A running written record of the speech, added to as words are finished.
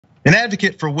An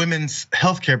advocate for women's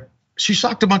healthcare, she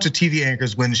shocked a bunch of TV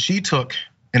anchors when she took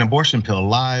an abortion pill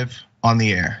live on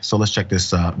the air. So let's check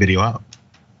this video out.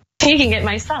 Taking it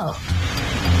myself.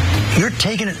 You're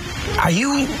taking it,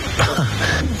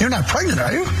 you're not pregnant,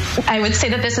 are you? I would say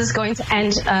that this is going to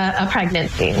end a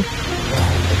pregnancy.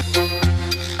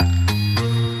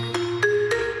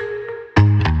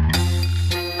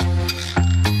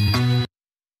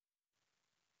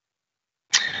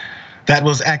 That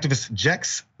was activist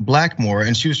Jex Blackmore,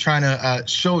 and she was trying to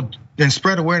show and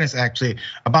spread awareness actually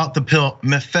about the pill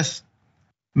mifepristone.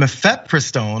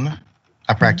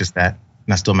 I practiced that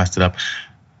and I still messed it up.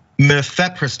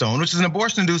 Mifepristone, which is an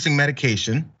abortion-inducing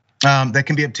medication that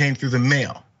can be obtained through the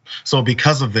mail. So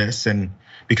because of this and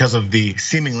because of the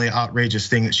seemingly outrageous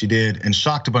thing that she did and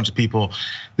shocked a bunch of people,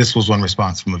 this was one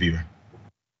response from a viewer.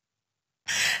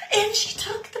 And she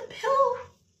took the pill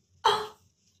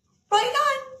right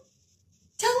on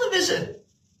television.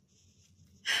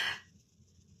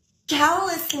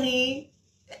 Callously,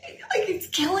 like it's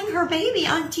killing her baby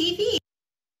on TV.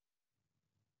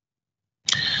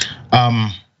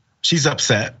 She's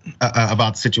upset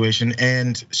about the situation,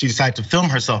 and she decided to film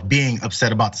herself being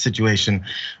upset about the situation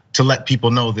to let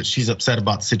people know that she's upset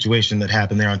about the situation that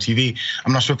happened there on TV.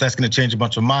 I'm not sure if that's going to change a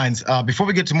bunch of minds. Before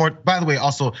we get to more, by the way,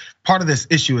 also part of this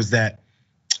issue is that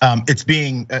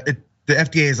the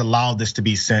FDA has allowed this to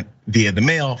be sent via the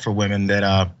mail for women that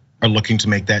are looking to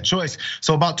make that choice.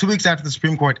 So about 2 weeks after the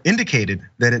Supreme Court indicated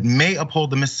that it may uphold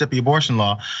the Mississippi abortion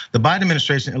law, the Biden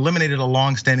administration eliminated a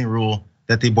long-standing rule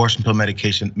that the abortion pill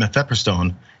medication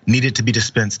mifepristone needed to be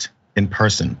dispensed in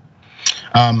person.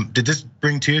 Did this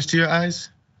bring tears to your eyes,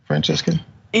 Francesca?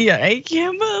 Yeah, I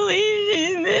can't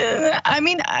believe it. I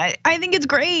mean, I think it's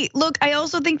great. Look, I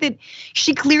also think that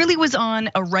she clearly was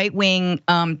on a right-wing,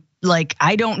 like,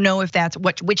 I don't know if that's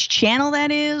which channel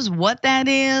that is, what that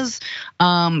is.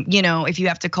 If you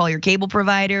have to call your cable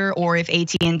provider or if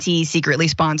AT&T secretly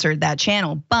sponsored that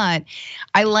channel. But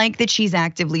I like that she's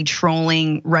actively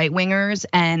trolling right-wingers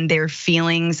and their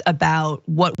feelings about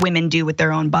what women do with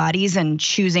their own bodies and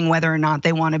choosing whether or not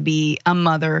they want to be a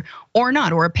mother or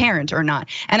not, or a parent or not.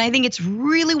 And I think it's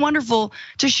really wonderful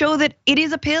to show that it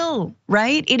is a pill,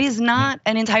 right? It is not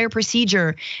an entire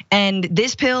procedure. And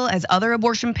this pill, as other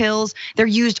abortion pills, they're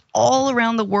used all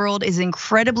around the world, is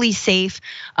incredibly safe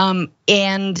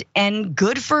and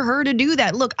good for her to do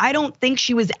that. Look, I don't think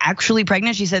she was actually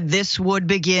pregnant. She said this would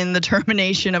begin the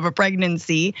termination of a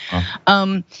pregnancy.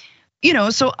 So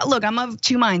look, I'm of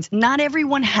two minds. Not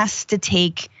everyone has to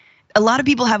take. A lot of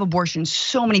people have abortions,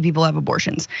 so many people have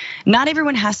abortions. Not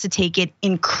everyone has to take it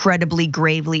incredibly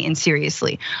gravely and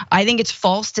seriously. I think it's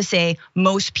false to say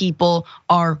most people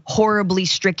are horribly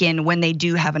stricken when they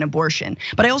do have an abortion.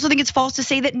 But I also think it's false to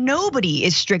say that nobody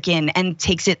is stricken and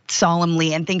takes it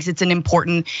solemnly and thinks it's an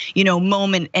important,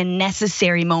 moment and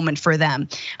necessary moment for them,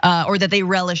 or that they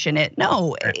relish in it.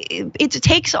 No, it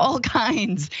takes all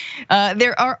kinds.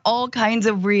 There are all kinds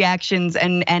of reactions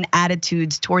and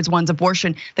attitudes towards one's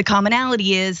abortion. The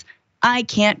commonality is I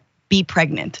can't be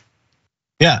pregnant.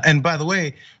 Yeah, and by the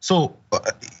way, so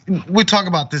we talk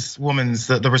about this woman's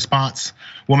the response,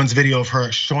 woman's video of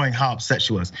her showing how upset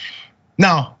she was.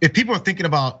 Now, if people are thinking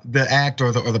about the act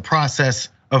or the process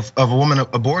of a woman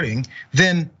aborting,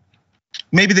 then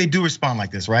maybe they do respond like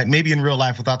this, right? Maybe in real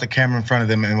life without the camera in front of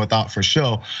them and without for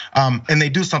show, and they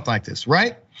do something like this,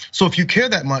 right? So if you care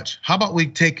that much, how about we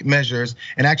take measures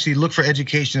and actually look for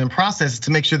education and processes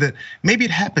to make sure that maybe it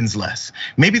happens less.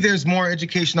 Maybe there's more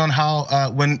education on how,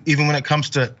 even when it comes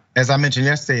to, as I mentioned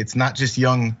yesterday, it's not just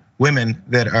young women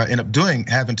that are end up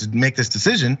having to make this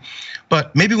decision,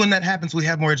 but maybe when that happens, we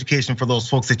have more education for those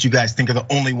folks that you guys think are the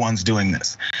only ones doing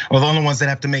this, or the only ones that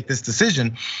have to make this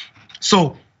decision.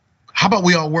 So how about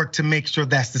we all work to make sure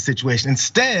that's the situation?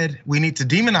 Instead, we need to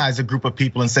demonize a group of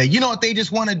people and say, you know what they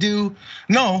just want to do?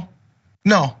 No,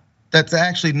 that's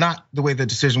actually not the way the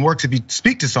decision works. If you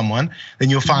speak to someone, then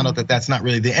you'll find out that that's not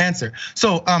really the answer.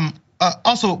 So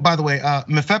also, by the way,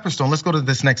 mifepristone, let's go to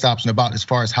this next option about as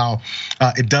far as how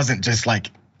it doesn't just like,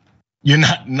 you're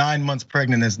not 9 months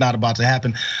pregnant, it's not about to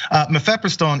happen.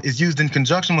 Mifepristone is used in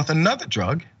conjunction with another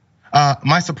drug,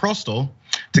 mifepristone,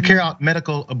 to carry out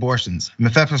medical abortions.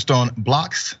 Mifepristone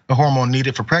blocks the hormone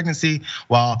needed for pregnancy,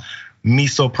 while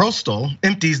misoprostol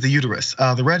empties the uterus.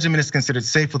 The regimen is considered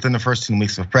safe within the first 10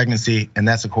 weeks of pregnancy, and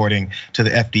that's according to the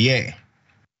FDA.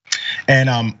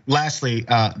 And lastly,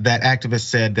 that activist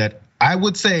said that I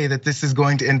would say that this is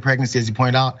going to end pregnancy, as you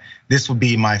point out. This will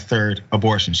be my third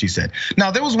abortion, she said.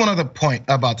 Now, there was one other point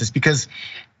about this, because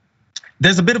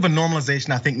there's a bit of a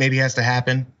normalization I think maybe has to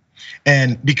happen.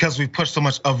 And because we've pushed so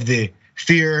much of the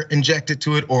fear injected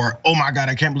to it, or oh my God,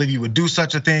 I can't believe you would do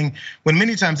such a thing. When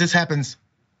many times this happens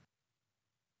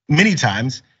many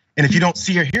times, and if you don't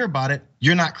see or hear about it,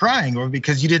 you're not crying, or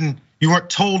because you weren't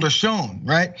told or shown,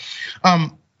 right?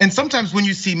 And sometimes when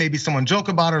you see maybe someone joke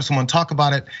about it or someone talk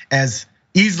about it as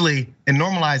easily and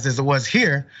normalized as it was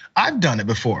here, I've done it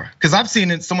before, because I've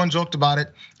seen it, someone joked about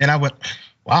it, and I went,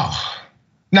 wow.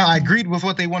 Now I agreed with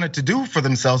what they wanted to do for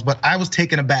themselves, but I was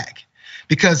taken aback.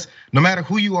 Because no matter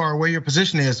who you are or where your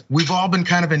position is, we've all been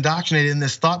kind of indoctrinated in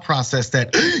this thought process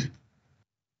that,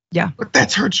 yeah, but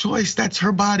that's her choice, that's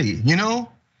her body, you know?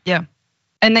 Yeah.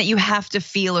 And that you have to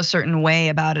feel a certain way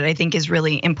about it, I think is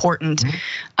really important.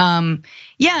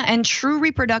 Yeah, and true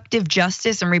reproductive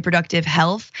justice and reproductive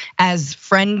health, as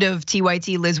friend of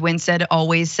TYT Liz Winstead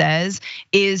always says,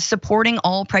 is supporting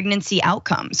all pregnancy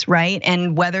outcomes, right?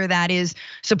 And whether that is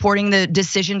supporting the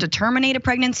decision to terminate a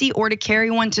pregnancy or to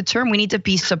carry one to term, we need to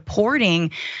be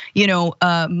supporting,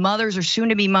 mothers or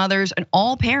soon-to-be mothers and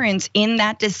all parents in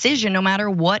that decision, no matter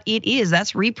what it is.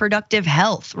 That's reproductive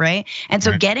health, right? And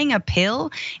so getting a pill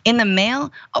in the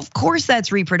mail, of course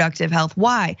that's reproductive health.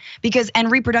 Why?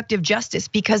 And reproductive justice,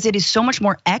 because it is so much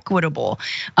more equitable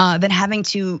than having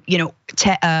to,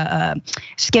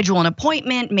 schedule an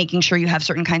appointment, making sure you have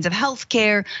certain kinds of health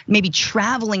care, maybe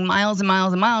traveling miles and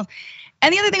miles and miles.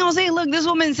 And the other thing I'll say, look, this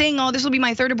woman saying, oh, this will be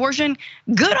my third abortion.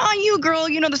 Good on you, girl.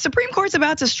 The Supreme Court's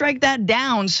about to strike that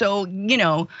down. So,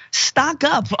 stock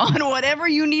up on whatever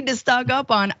you need to stock up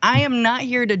on. I am not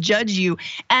here to judge you.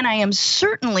 And I am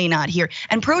certainly not here.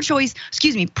 And pro-choice,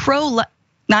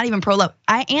 not even pro-love,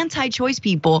 anti-choice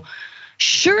people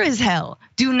sure as hell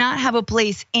do not have a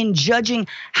place in judging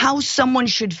how someone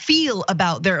should feel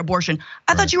about their abortion.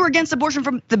 I thought you were against abortion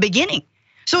from the beginning.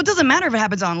 So it doesn't matter if it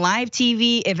happens on live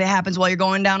TV, if it happens while you're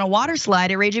going down a water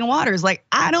slide at Raging Waters. Like,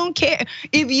 I don't care.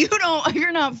 If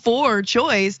you're not for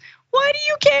choice, why do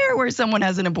you care where someone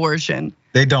has an abortion?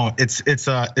 They don't. It's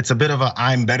a bit of a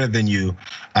I'm better than you,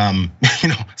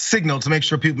 signal to make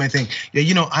sure people may think,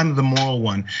 yeah, I'm the moral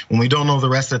one, when we don't know the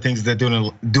rest of the things they're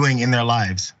doing in their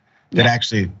lives that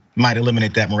actually might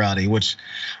eliminate that morality. Which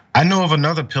I know of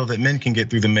another pill that men can get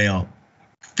through the mail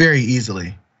very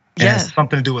easily. It has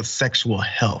something to do with sexual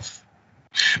health.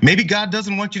 Maybe God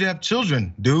doesn't want you to have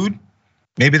children, dude.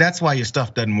 Maybe that's why your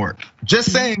stuff doesn't work.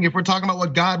 Just saying, if we're talking about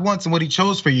what God wants and what he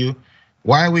chose for you,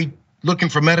 why are we looking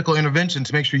for medical intervention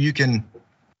to make sure you can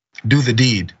do the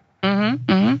deed?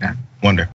 Yeah, wonder.